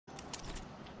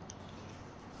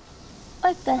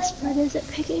My best friend isn't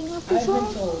picking up the I've phone.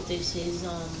 been told this is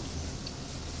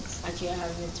actually I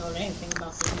haven't been told anything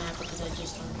about this map because I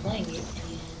just started playing it,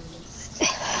 and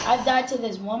I've died to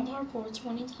this one parkour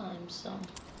 20 times, so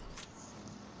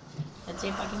let's see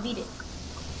if I can beat it.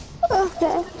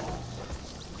 Okay.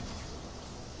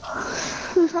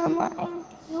 Who's online?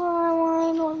 You're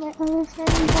online, all my other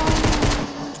friends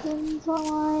online, my friends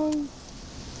online.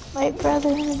 My brother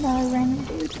and another random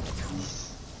dude.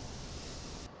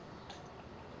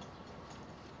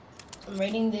 I'm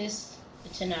rating this a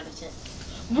 10 out of 10.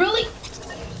 Really?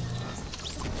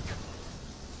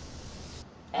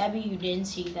 Abby, you didn't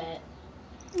see that.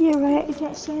 You're right, I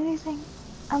can't see anything.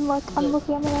 I'm Good.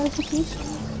 looking at my notification.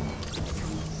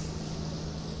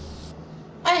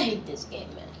 I hate this game,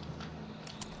 man.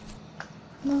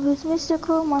 No, it's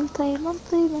mystical monthly,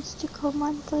 mystical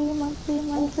monthly.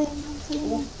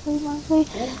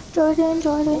 Jordan,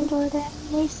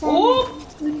 Mason, Oh!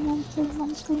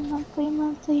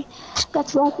 monthly.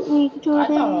 That's Rocket League, I thought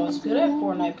Jordan, I was good at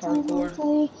Fortnite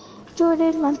parkour.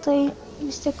 Jordan, monthly,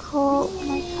 mystical,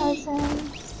 my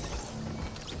cousin.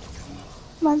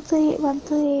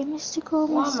 Monthly, mystical,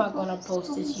 Why am I gonna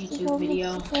post this YouTube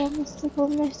video?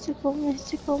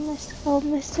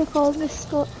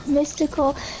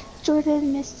 mystical,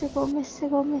 Jordan, I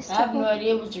have no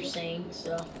idea what you're saying,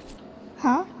 so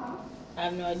Huh? I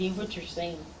have no idea what you're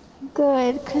saying.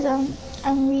 Good, cause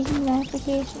I'm reading the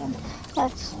notification.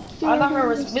 That's All I heard Jordan,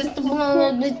 was Mr.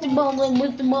 Ball, Mr. Ball,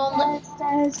 Mr. Ball.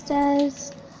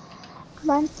 Does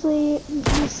monthly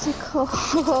mystical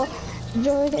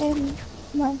Jordan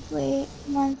monthly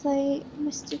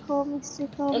mystical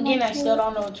Again, I still monthly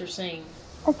don't know what you're saying.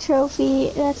 a trophy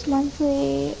that's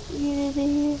monthly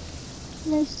unity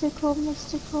mystical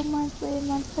mystical monthly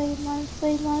mystical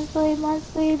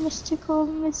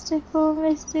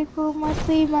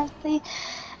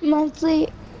monthly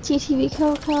TTV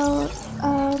Coco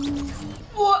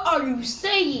What are you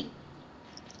saying?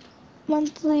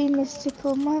 monthly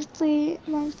mystical monthly.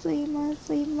 God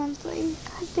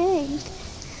dang.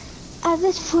 At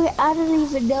this point, I don't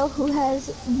even know who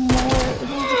has more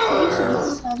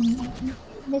notifications from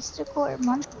mystical or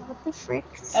monthly. What the frick?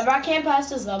 If I can't pass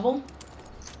this level,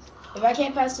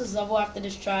 after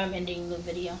this try, I'm ending the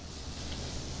video.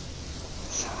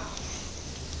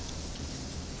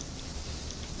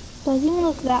 Doesn't even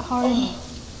look that hard.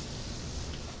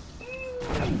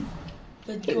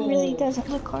 Let's It go. really doesn't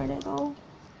look hard at all.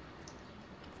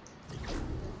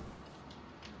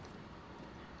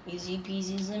 Easy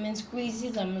peasy lemon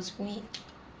squeezy, lemon squeak.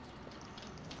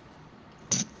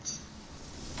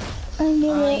 I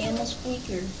knew I it. am a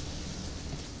squeaker.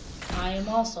 I am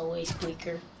also a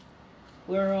squeaker.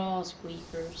 We're all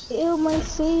squeakers. Ew, my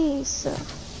face.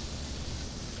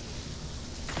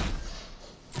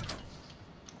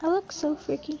 I look so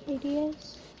freaking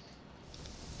hideous.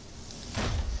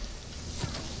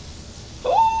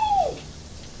 Ooh!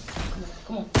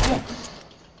 Come on.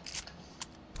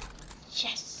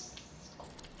 Yes.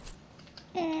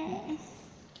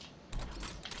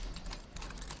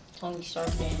 Tony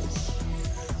Stark dance.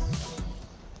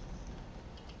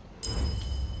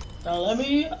 Don't let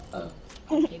me.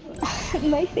 Okay for that.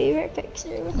 My favorite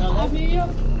picture. Don't let me.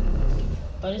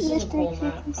 But this is a Mr. cool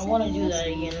map. I want to do that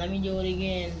again. Let me do it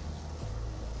again.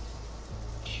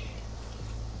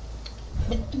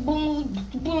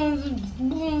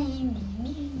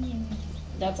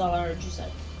 That's all I heard you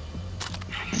say.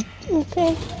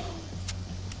 Okay.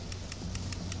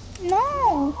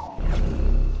 No.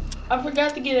 I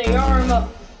forgot to get a arm up.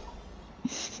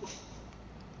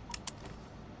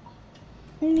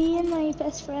 Me and my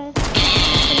best friend.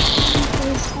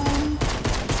 FaceTime.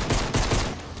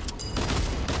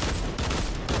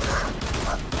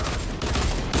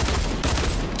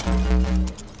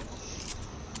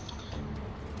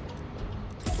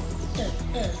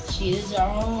 She is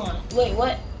our own one. Wait,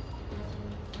 what?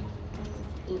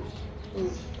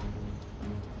 Oof.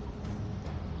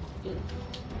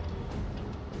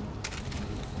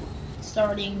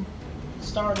 Starting.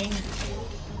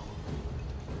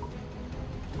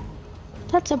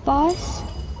 That's a boss.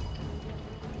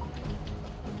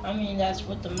 I mean, that's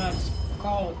what the map's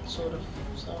called, sort of.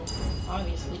 So,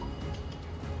 obviously.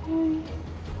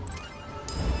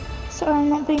 Sorry, I'm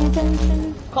not paying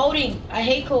attention. Coding. I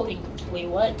hate coding. Wait,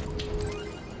 what?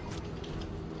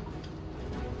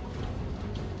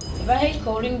 If I hate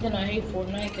coding, then I hate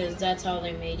Fortnite, because that's how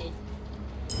they made it.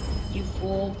 You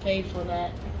fool, pay for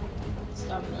that.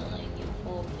 Stop milling, you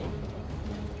fool, pay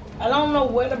for that. I don't know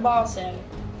where the boss at.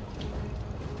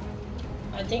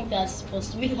 I think that's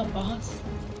supposed to be the boss.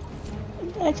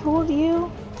 I told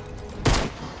you.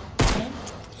 Yeah.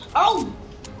 Oh!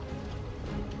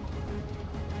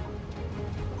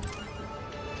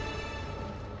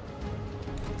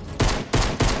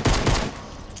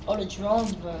 the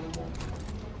drone's vulnerable.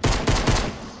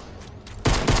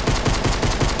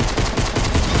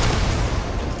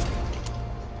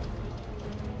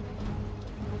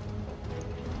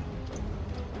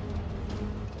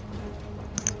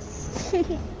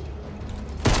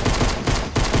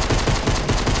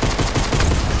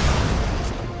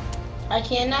 I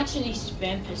can't actually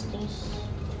spam pistols.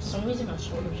 For some reason my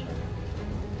shoulders hurt.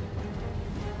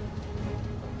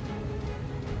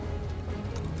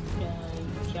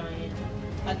 Giant.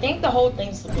 I think the whole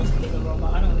thing's supposed to be the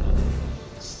robot. I don't know.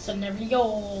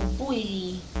 Scenario, boy. I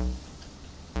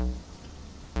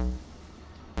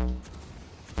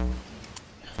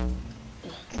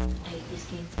hate this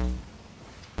game.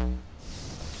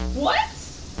 What?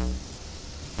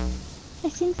 I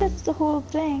think that's the whole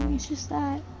thing. It's just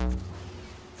that.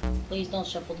 Please don't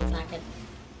shuffle the packet.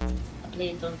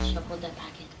 Please don't shuffle the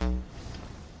packet.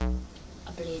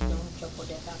 Please don't shuffle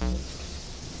the packet.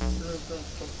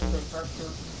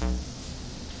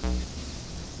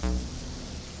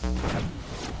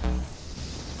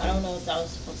 I don't know what that was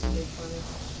supposed to do for me.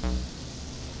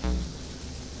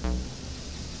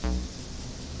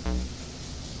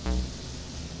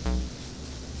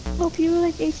 Hope you were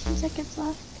like 18 seconds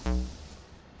left.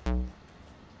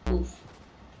 Oof.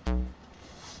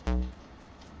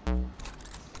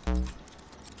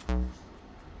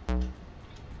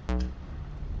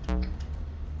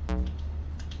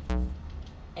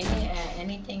 I can't add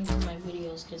anything to my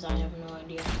videos because I have no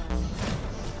idea how.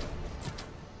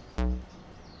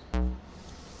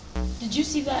 Did you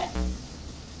see that?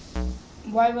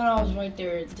 Right when I was right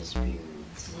there, it disappeared.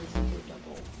 This is a good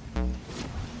double.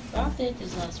 But I'll take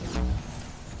this last one.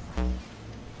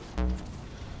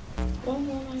 One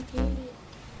more, I get it.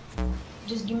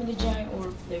 Just give me the giant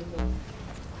orb. There we go.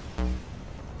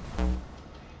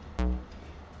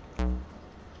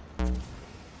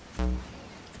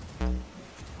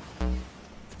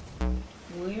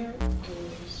 Where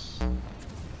is...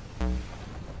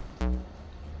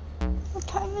 What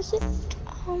time is it?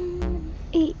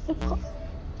 8 o'clock.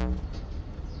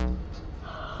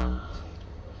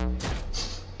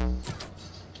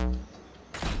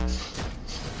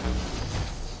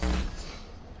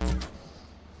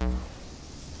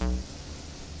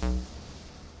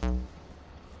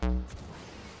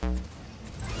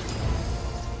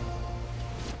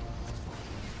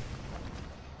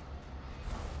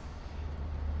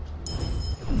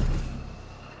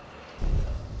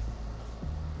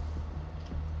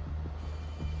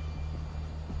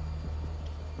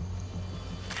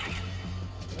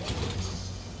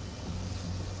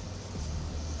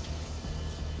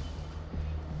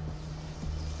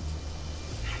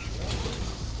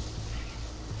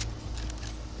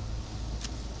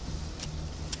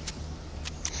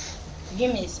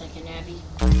 Give me a second, Abby.